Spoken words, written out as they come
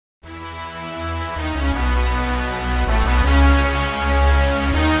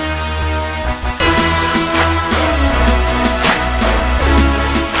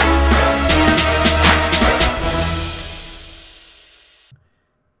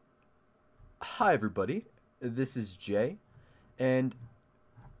Hi everybody, this is Jay, and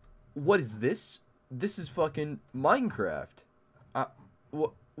what is this? This is fucking Minecraft.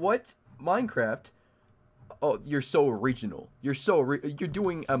 What? Minecraft? Oh, you're so original. You're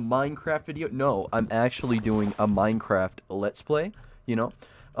doing a Minecraft video? No, I'm actually doing a Minecraft Let's Play, you know?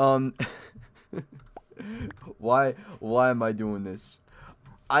 Um, why am I doing this?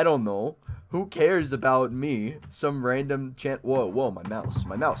 I don't know. Who cares about me? Some random whoa, my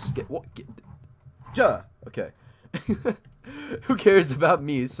mouse, okay. Who cares about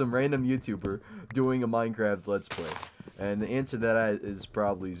me, some random YouTuber, doing a Minecraft Let's Play? And the answer to that is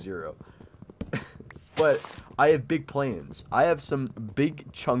probably zero. But I have big plans. I have some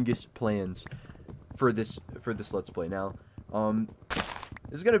big chungus plans for this Let's Play. Now,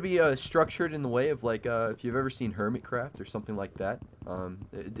 this is gonna be structured in the way of like if you've ever seen Hermitcraft or something like that.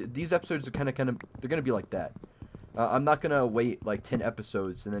 These episodes are kind of they're gonna be like that. I'm not gonna wait like 10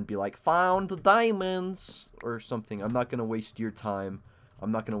 episodes and then be like, found the diamonds or something. I'm not gonna waste your time.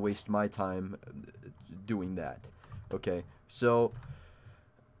 I'm not gonna waste my time doing that. Okay, so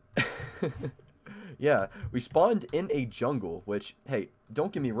yeah, we spawned in a jungle, which, hey,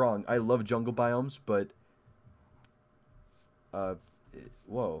 don't get me wrong, I love jungle biomes, but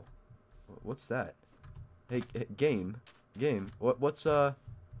whoa, what's that? Hey, game, what's going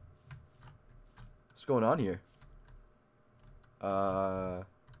on here?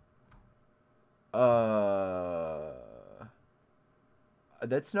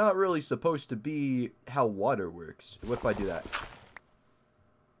 That's not really supposed to be how water works. What if I do that?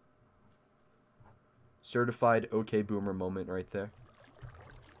 Certified okay boomer moment right there.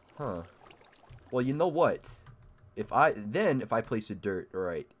 Huh. Well, you know what? If I place a dirt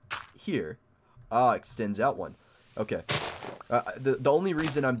right here, extends out one. Okay. The only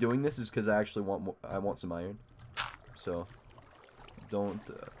reason I'm doing this is because I actually want some iron. So don't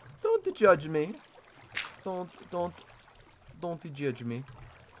judge me. Don't judge me.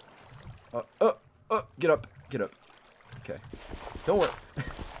 Get up. Okay. Don't worry.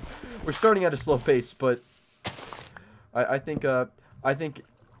 We're starting at a slow pace, but I think I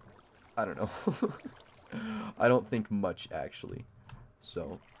don't know. I don't think much actually.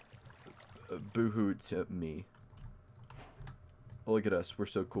 So boo-hoo to me. Look at us, we're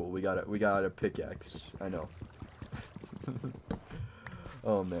so cool. We got a pickaxe. I know.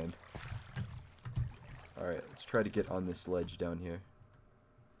 Oh man. Alright, let's try to get on this ledge down here.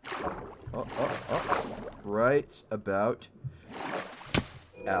 Right about.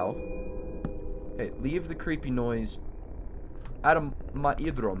 Ow. Hey, leave the creepy noise out of my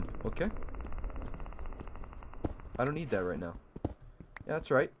eardrum, okay? I don't need that right now. Yeah, that's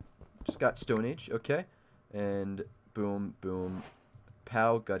right. Just got Stone Age, okay? And boom, boom,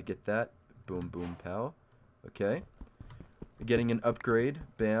 pow. Gotta get that. Boom, boom, pow. Okay. Getting an upgrade.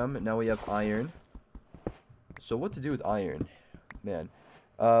 Bam. Now we have iron. So what to do with iron? Man.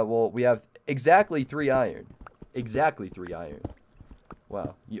 Well, we have exactly 3 iron. Exactly 3 iron.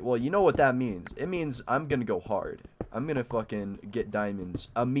 Wow. Well, you know what that means. It means I'm gonna go hard. I'm gonna fucking get diamonds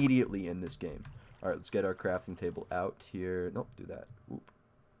immediately in this game. Alright, let's get our crafting table out here. Nope, do that. Oop.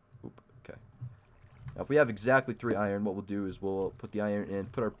 Okay. Now, if we have exactly 3 iron, what we'll do is we'll put the iron in,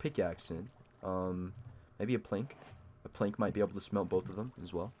 put our pickaxe in. Maybe a plank. A plank might be able to smelt both of them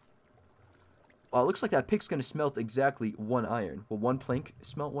as well. Well, it looks like that pick's gonna smelt exactly 1 iron. Will 1 plank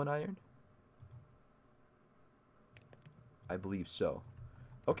smelt 1 iron? I believe so.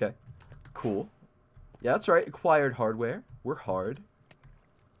 Okay. Cool. Yeah, that's right. Acquired hardware. We're hard.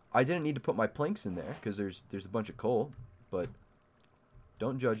 I didn't need to put my planks in there because there's a bunch of coal, but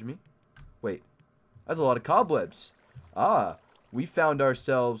don't judge me. Wait. That's a lot of cobwebs. Ah, we found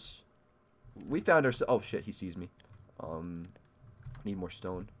ourselves. Oh shit, he sees me. Need more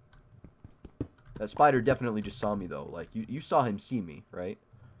stone. That spider definitely just saw me though. Like you saw him see me, right?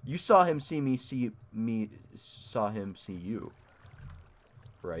 You saw him see me, saw him see you.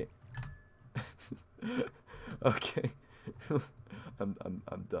 Right? Okay.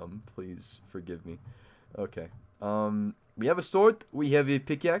 I'm dumb. Please forgive me. Okay. We have a sword, we have a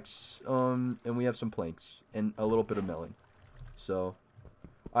pickaxe, and we have some planks and a little bit of melon. So,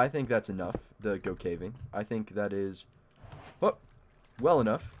 I think that's enough to go caving. I think that is well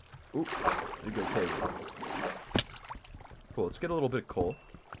enough. Ooh, to go caving. Cool. Let's get a little bit of coal.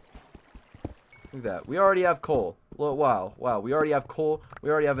 Look at that. We already have coal. Well, wow. We already have coal.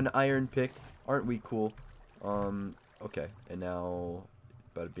 We already have an iron pick. Aren't we cool? Okay. And now,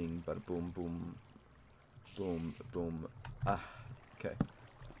 bada bing, bada boom, boom, boom, boom. Ah, okay.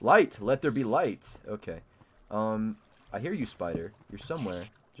 Light. Let there be light. Okay. I hear you, spider. You're somewhere,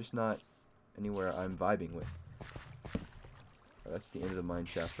 just not anywhere I'm vibing with. Oh, that's the end of the mine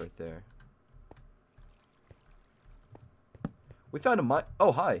shaft right there. We found a mine.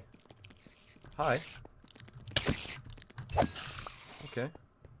 Oh, hi. Hi. Okay.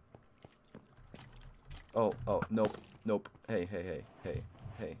 Oh, nope. Nope. Hey.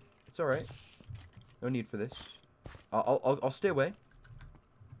 It's alright. No need for this. I'll stay away.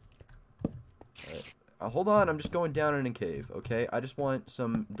 Alright. Hold on, I'm just going down in a cave, okay? I just want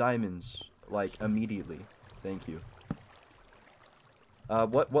some diamonds, like, immediately. Thank you.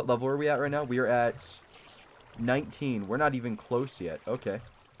 What level are we at right now? We are at 19. We're not even close yet. Okay.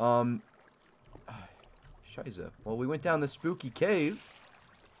 Shiza. Well, we went down the spooky cave.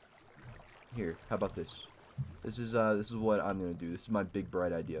 Here, how about this? This is what I'm gonna do. This is my big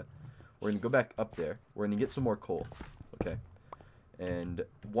bright idea. We're gonna go back up there. We're gonna get some more coal. Okay. And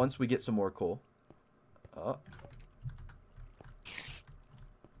once we get some more coal,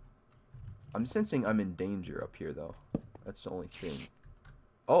 I'm sensing I'm in danger up here, though. That's the only thing.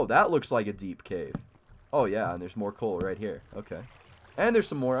 Oh, that looks like a deep cave. Oh, yeah, and there's more coal right here. Okay. And there's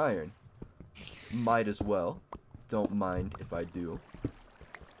some more iron. Might as well. Don't mind if I do.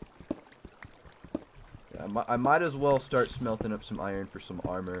 Yeah, I might as well start smelting up some iron for some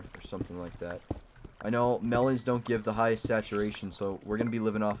armor or something like that. I know melons don't give the highest saturation, so we're going to be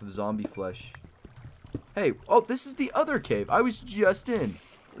living off of zombie flesh. Hey, oh, this is the other cave I was just in.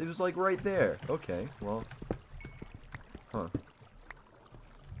 It was like right there. Okay, well. Huh.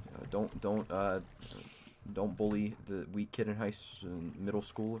 Don't bully the weak kid in middle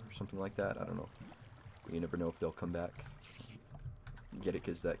school or something like that. I don't know. You never know if they'll come back. Get it?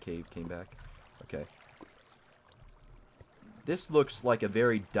 Because that cave came back. Okay. This looks like a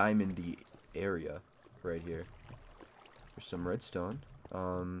very diamondy area right here. There's some redstone.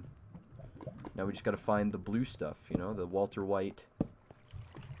 Now we just gotta find the blue stuff, you know, the Walter White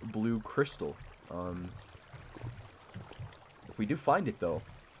blue crystal. If we do find it, though,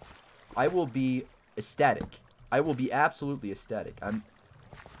 I will be ecstatic. I will be absolutely ecstatic.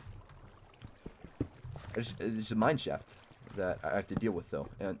 It's a mine shaft that I have to deal with, though.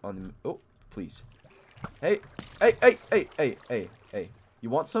 And oh, please. Hey. You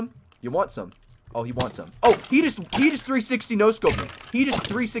want some? You want some? Oh, he wants some. Oh, he just 360 no scoped me. He just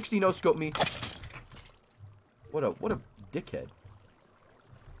 360 no scoped me. What a dickhead.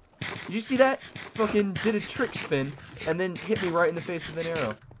 Did you see that? Fucking did a trick spin and then hit me right in the face with an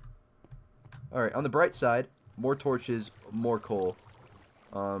arrow. Alright, on the bright side, more torches, more coal.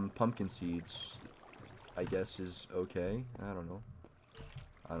 Pumpkin seeds, I guess, is okay. I don't know.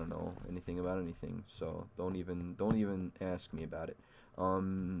 I don't know anything about anything, so don't even ask me about it.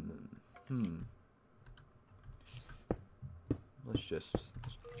 Let's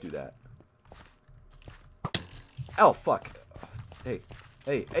do that. Oh, fuck. Hey.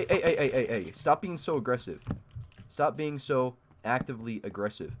 Stop being so aggressive. Stop being so actively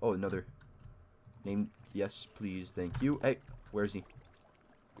aggressive. Oh, another name. Yes, please. Thank you. Hey, where is he?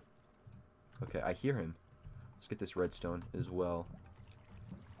 Okay, I hear him. Let's get this redstone as well.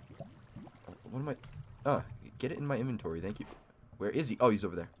 What am I? Oh, get it in my inventory. Thank you. Where is he? Oh, he's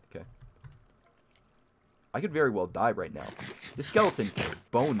over there. Okay. I could very well die right now. This skeleton could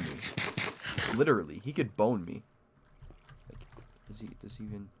bone me. Literally, he could bone me. Like, does he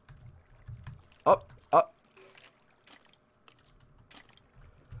even... Up.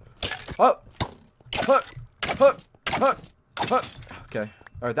 Okay.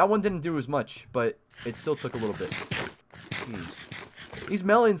 Alright, that one didn't do as much, but it still took a little bit. Jeez. These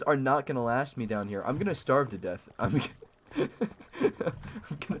melons are not gonna last me down here. I'm gonna starve to death. I'm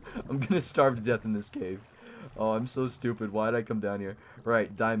gonna starve to death in this cave. Oh, I'm so stupid. Why did I come down here?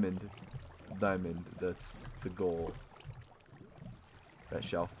 Right, diamond. Diamond. That's the goal. That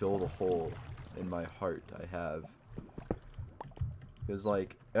shall fill the hole in my heart I have. Because,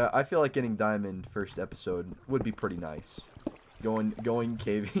 like, I feel like getting diamond first episode would be pretty nice. Going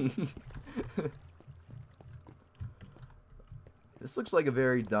caving. This looks like a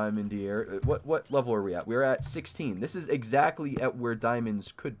very diamondy area. What level are we at? We're at 16. This is exactly at where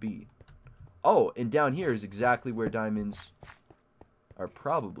diamonds could be. Oh, and down here is exactly where diamonds are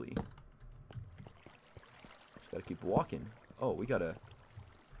probably. Just gotta keep walking. Oh, we gotta.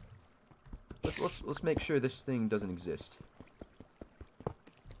 Let's make sure this thing doesn't exist.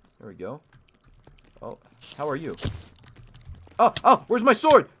 There we go. Oh, how are you? Oh, where's my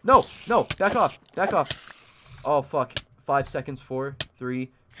sword? No, back off. Oh, fuck. 5 seconds, 4,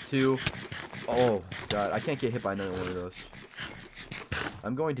 3, 2. Oh, God, I can't get hit by another one of those.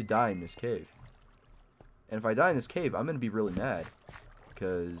 I'm going to die in this cave. And if I die in this cave, I'm going to be really mad.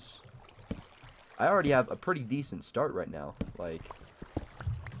 Because I already have a pretty decent start right now. Like,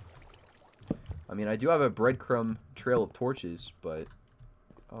 I mean, I do have a breadcrumb trail of torches, but...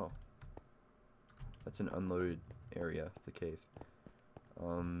 Oh. That's an unloaded area of the cave.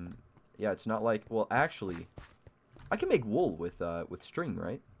 Yeah, it's not like... Well, actually, I can make wool with string,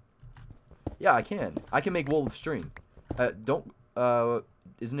 right? Yeah, I can. I can make wool with string.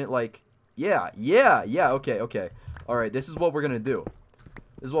 Isn't it like... Yeah, okay. Alright, this is what we're gonna do.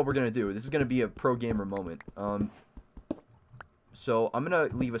 This is gonna be a pro gamer moment. So, I'm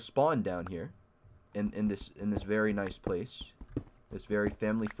gonna leave a spawn down here. In this very nice place. This very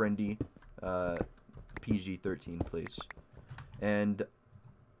family-friendly, PG-13 place. And...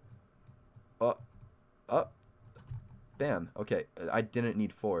 Bam. Okay, I didn't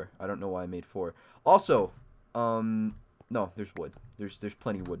need 4. I don't know why I made 4. Also, no, there's wood. There's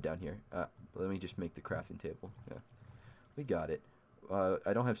plenty of wood down here. Let me just make the crafting table. Yeah, we got it.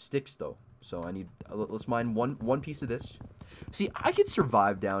 I don't have sticks though, so I need. Let's mine one piece of this. See, I could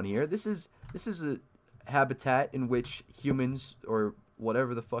survive down here. This is a habitat in which humans or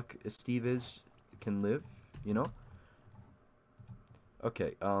whatever the fuck Steve is can live. You know.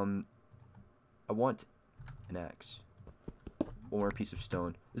 Okay. I want an axe. One more piece of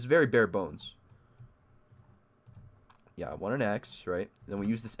stone. This is very bare bones. Yeah, I want an axe, right? Then we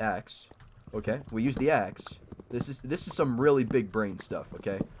use this axe. Okay, we use the axe. This is some really big brain stuff,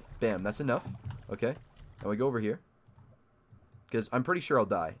 okay? Bam, that's enough. Okay. Now we go over here. Because I'm pretty sure I'll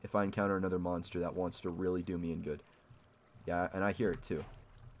die if I encounter another monster that wants to really do me in good. Yeah, and I hear it too.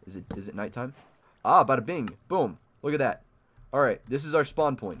 Is it nighttime? Ah, bada bing. Boom. Look at that. Alright, this is our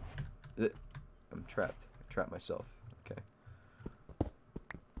spawn point. I'm trapped. I trapped myself. Okay.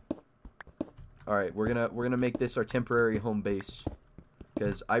 Alright, we're gonna make this our temporary home base.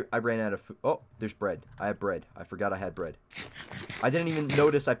 Because I ran out of food. Oh, there's bread. I have bread. I forgot I had bread. I didn't even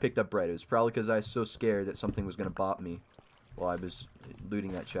notice I picked up bread. It was probably because I was so scared that something was gonna bop me while I was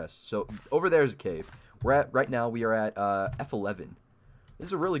looting that chest. So over there is a cave. Right now we are at F11. This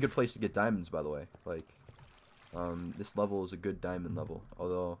is a really good place to get diamonds, by the way. Like, this level is a good diamond level.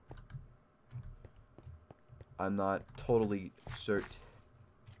 Although I'm not totally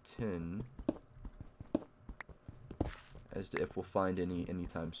certain as to if we'll find any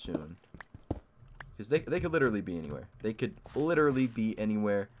anytime soon. Because they could literally be anywhere. They could literally be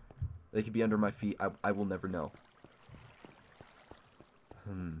anywhere. They could be under my feet. I will never know.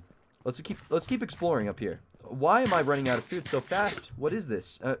 Let's keep exploring up here. Why am I running out of food so fast? What is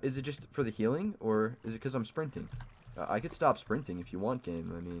this? Is it just for the healing, or is it because I'm sprinting? I could stop sprinting if you want,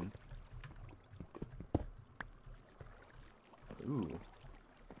 game. I mean,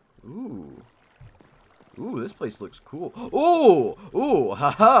 ooh, this place looks cool. Ooh,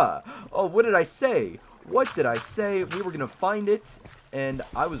 haha. Oh, what did I say? What did I say? We were gonna find it, and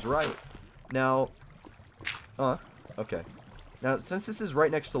I was right. Now, okay. Now, since this is right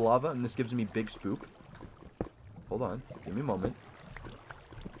next to lava, and this gives me big spook. Hold on. Give me a moment.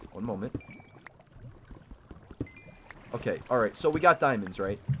 One moment. Okay, alright. So we got diamonds,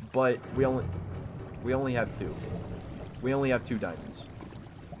 right? But we only have 2. We only have 2 diamonds.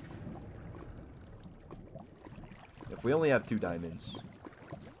 If we only have 2 diamonds,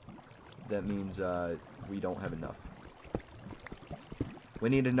 that means we don't have enough. We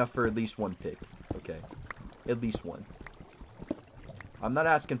need enough for at least 1 pig. Okay. At least 1. I'm not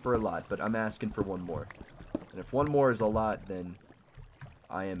asking for a lot, but I'm asking for 1 more. And if 1 more is a lot, then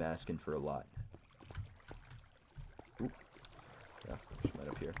I am asking for a lot. Oop. Yeah, there's mine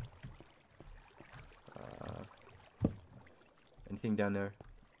up here. Anything down there?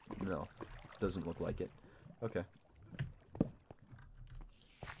 No. Doesn't look like it. Okay.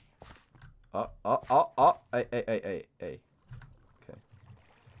 Hey. Okay.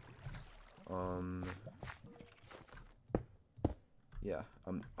 Yeah,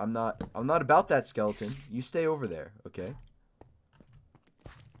 I'm not about that, skeleton. You stay over there, okay?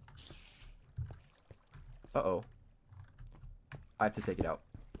 Uh-oh. I have to take it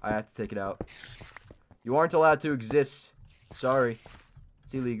out. You aren't allowed to exist. Sorry.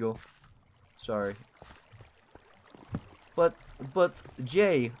 It's illegal. Sorry. But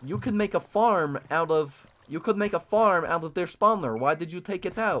Jay, you could make a farm out of their spawner. Why did you take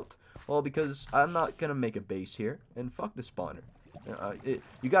it out? Well, because I'm not gonna make a base here, and fuck the spawner.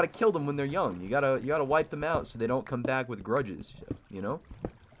 You gotta kill them when they're young. You gotta wipe them out so they don't come back with grudges. You know.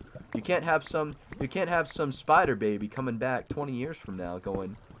 You can't have some spider baby coming back 20 years from now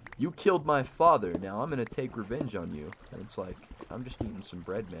going, "You killed my father. Now I'm gonna take revenge on you." And it's like, I'm just eating some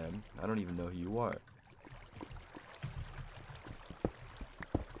bread, man. I don't even know who you are.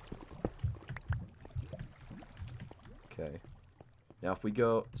 Okay. Now if we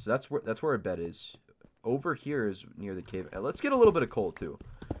go, so that's where our bed is. Over here is near the cave. Let's get a little bit of coal too.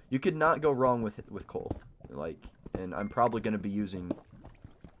 You could not go wrong with coal. Like, and I'm probably gonna be using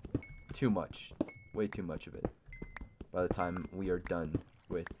too much, way too much of it. by the time we are done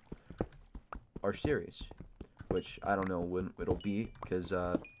with our series. Which, I don't know when it'll be, because,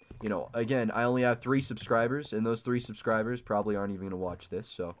 you know, again, I only have 3 subscribers, and those 3 subscribers probably aren't even going to watch this,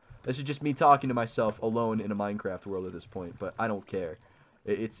 so this is just me talking to myself alone in a Minecraft world at this point, but I don't care.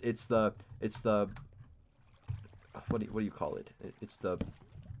 It's the what do you call it? It's the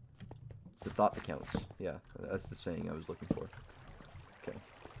thought that counts. Yeah, that's the saying I was looking for. Okay,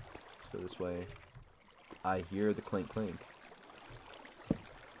 so this way, I hear the clink clink.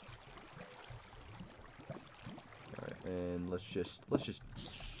 And let's just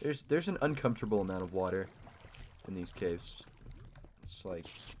there's an uncomfortable amount of water in these caves. It's like,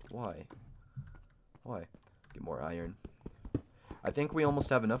 why get more iron? I think we almost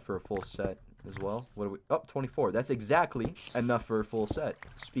have enough for a full set as well. What do we, oh, 24. That's exactly enough for a full set.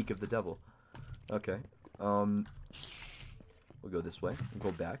 Speak of the devil. Okay, we'll go this way.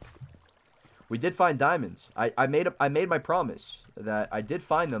 We'll go back. We did find diamonds. I made my promise that I did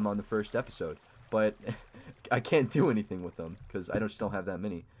find them on the first episode, but I can't do anything with them because I just don't have that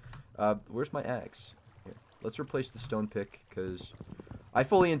many. Where's my axe? Here. Let's replace the stone pick because I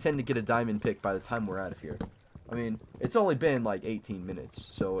fully intend to get a diamond pick by the time we're out of here. I mean, it's only been like 18 minutes,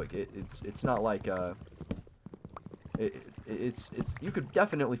 so it's not like it's you could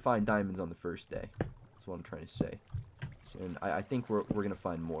definitely find diamonds on the first day. That's what I'm trying to say. And I think we're gonna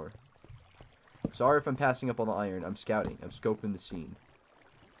find more. Sorry if I'm passing up on the iron. I'm scouting. I'm scoping the scene.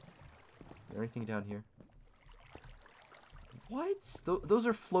 Is there anything down here? What? Those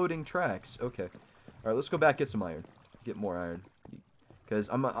are floating tracks. Okay. Alright, let's go back, get some iron. Get more iron. Because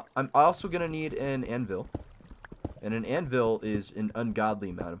I'm also going to need an anvil. And an anvil is an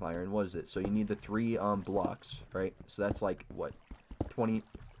ungodly amount of iron. What is it? So you need the 3 blocks, right? So that's like, what? 20...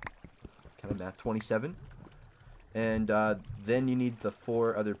 Kind of math? 27? And then you need the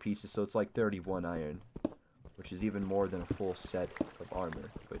 4 other pieces. So it's like 31 iron. Which is even more than a full set of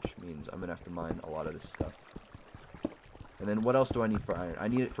armor. Which means I'm going to have to mine a lot of this stuff. And then what else do I need for iron? I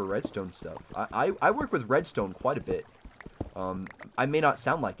need it for redstone stuff. I work with redstone quite a bit. I may not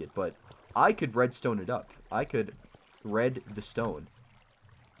sound like it, but I could redstone it up. I could red the stone.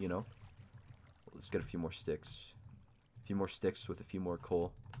 You know? Let's get a few more sticks. A few more sticks with a few more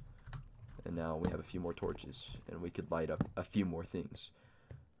coal. And now we have a few more torches. And we could light up a few more things.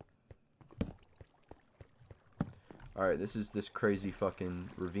 Alright, this is this crazy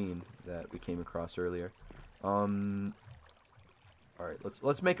fucking ravine that we came across earlier. Alright,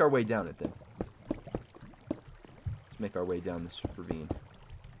 let's make our way down it then. Let's make our way down this ravine.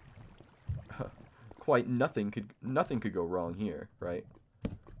 Quite nothing could go wrong here, right?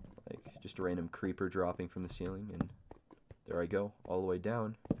 Like just a random creeper dropping from the ceiling, and there I go, all the way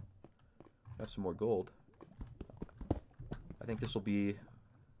down. Have some more gold. I think this will be.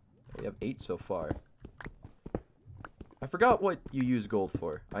 We have 8 so far. I forgot what you use gold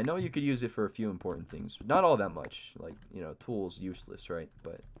for. I know you could use it for a few important things. Not all that much. Like, you know, tools, useless, right?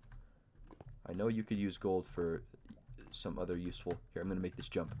 But I know you could use gold for some other useful... Here, I'm going to make this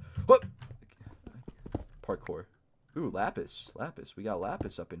jump. Whoop! Parkour. Ooh, lapis. Lapis. We got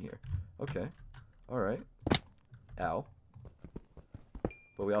lapis up in here. Okay. Alright. Ow.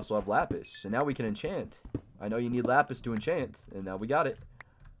 But we also have lapis. And now we can enchant. I know you need lapis to enchant. And now we got it.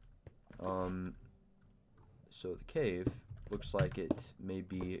 So the cave looks like it may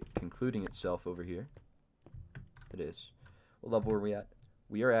be concluding itself over here. It is. What level are we at?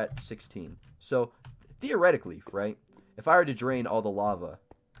 We are at 16. So, theoretically, right, if I were to drain all the lava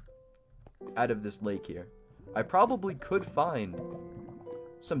out of this lake here, I probably could find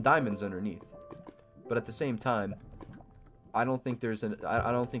some diamonds underneath. But at the same time, I don't think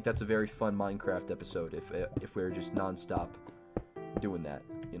I don't think that's a very fun Minecraft episode if we're just non-stop doing that,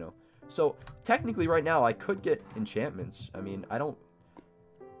 you know. So, technically right now, I could get enchantments. I mean, I don't...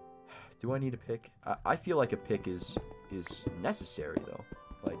 Do I need a pick? I feel like a pick is necessary, though.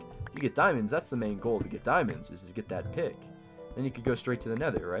 Like, you get diamonds, that's the main goal to get diamonds, is to get that pick. Then you could go straight to the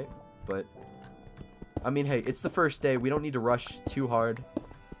nether, right? But, I mean, hey, it's the first day. We don't need to rush too hard.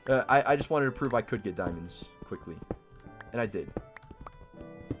 I just wanted to prove I could get diamonds quickly. And I did.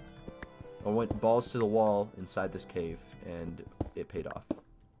 I went balls to the wall inside this cave, and it paid off.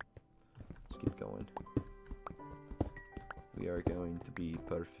 Keep going. We are going to be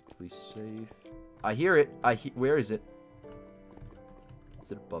perfectly safe. I hear it. Where is it?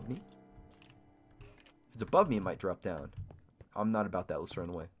 Is it above me? If it's above me, it might drop down. I'm not about that. Let's run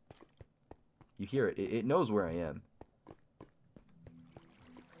away. You hear it. It knows where I am.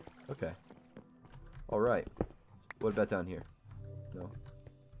 Okay. Alright. What about down here? No.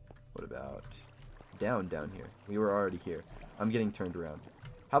 What about down here? We were already here. I'm getting turned around.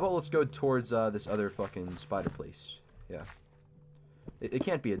 How about let's go towards this other fucking spider place? Yeah. It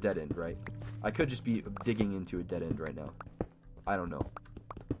can't be a dead end, right? I could just be digging into a dead end right now. I don't know.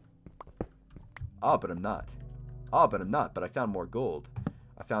 Ah, but I'm not. Ah, but I'm not. But I found more gold.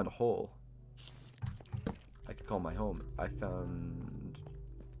 I found a hole. I could call my home. I found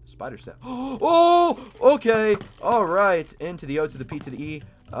spider set. Oh, okay. All right. N to the O to the P to the E.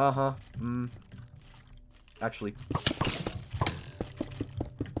 Uh-huh. Actually.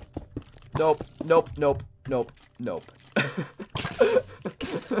 Nope. Nope. Nope. Nope. Nope.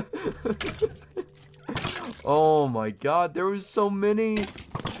 Oh my god, there was so many.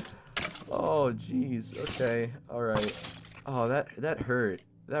 Oh jeez. Okay. All right. Oh, that hurt.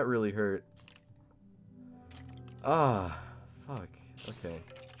 That really hurt. Ah, fuck. Okay.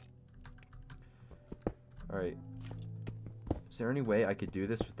 All right. Is there any way I could do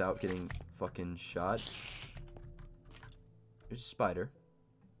this without getting fucking shot? There's a spider.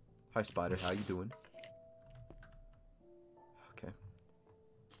 Hi, spider. How you doing? Okay.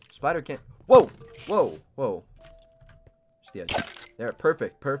 Spider can't. Whoa! Whoa! Whoa! Just the edge. There.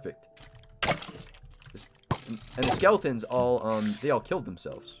 Perfect. Perfect. And the skeletons all, they all killed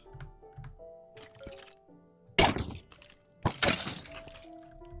themselves.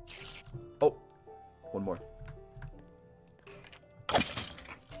 Oh! One more.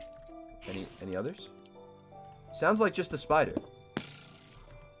 Any others? Sounds like just a spider.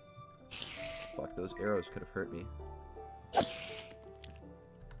 Fuck, those arrows could have hurt me.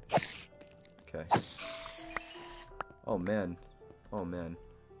 Okay. Oh, man. Oh, man.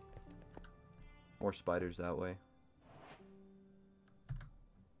 More spiders that way.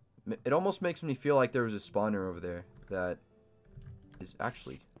 It almost makes me feel like there was a spawner over there that is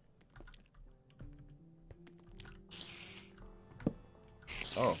actually...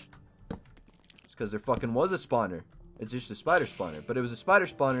 Oh. It's because there fucking was a spawner. It's just a spider spawner. But it was a spider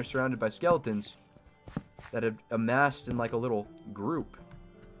spawner surrounded by skeletons that had amassed in like a little group.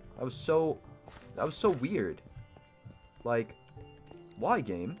 That was so weird. Like, why,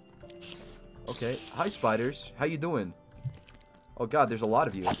 game? Okay. Hi, spiders. How you doing? Oh god, there's a lot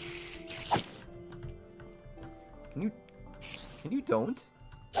of you. Can you don't?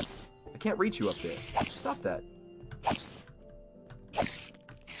 I can't reach you up there. Stop that.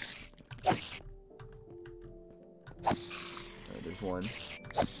 Alright, there's one.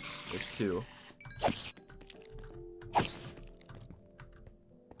 There's two.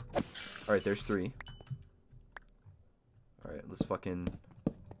 Alright, there's three. Alright, let's fucking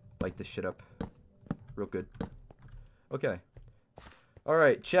light this shit up real good. Okay.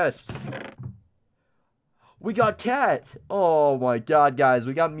 Alright, chest. We got cat! Oh my god, guys.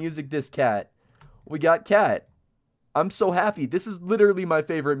 We got music disc cat. We got cat. I'm so happy. This is literally my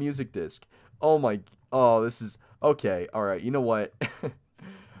favorite music disc. Oh my... Oh, this is... Okay, alright. You know what?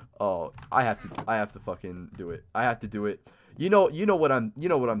 Oh, I have to fucking do it. I have to do it. You know what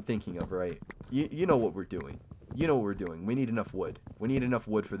I'm thinking of, right? You know what we're doing. You know what we're doing. We need enough wood. We need enough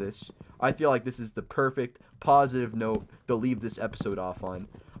wood for this. I feel like this is the perfect positive note to leave this episode off on.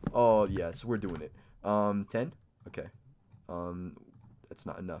 Oh, yes, we're doing it. 10? Okay. That's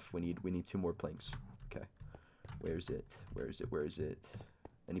not enough. We need 2 more planks. Okay. Where is it? Where is it? Where is it?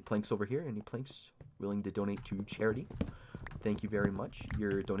 Any planks over here? Any planks willing to donate to charity? Thank you very much.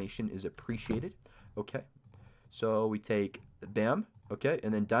 Your donation is appreciated. Okay. So we take bam, okay,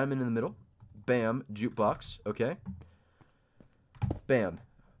 and then diamond in the middle. Bam, jukebox, okay. Bam.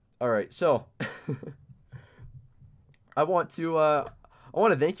 All right. So I want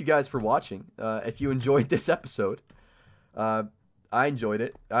to thank you guys for watching. If you enjoyed this episode, I enjoyed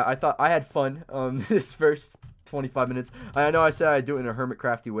it. I thought I had fun this first 25 minutes. I know I said I'd do it in a hermit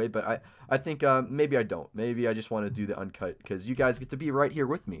crafty way, but I think maybe I don't. Maybe I just want to do the uncut because you guys get to be right here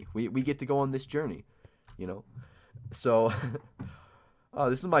with me. We get to go on this journey, you know. So oh,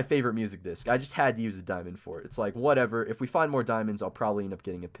 this is my favorite music disc. I just had to use a diamond for it. It's like whatever. If we find more diamonds, I'll probably end up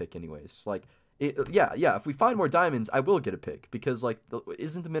getting a pick anyways. Like yeah. If we find more diamonds, I will get a pick because like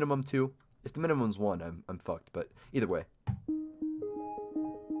isn't the minimum 2? If the minimum's 1, I'm fucked. But either way.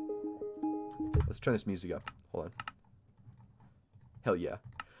 Let's turn this music up. Hold on. Hell yeah.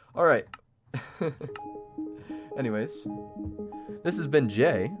 Alright. Anyways. This has been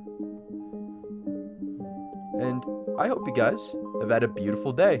Jay. And I hope you guys have had a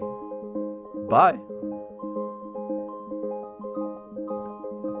beautiful day. Bye.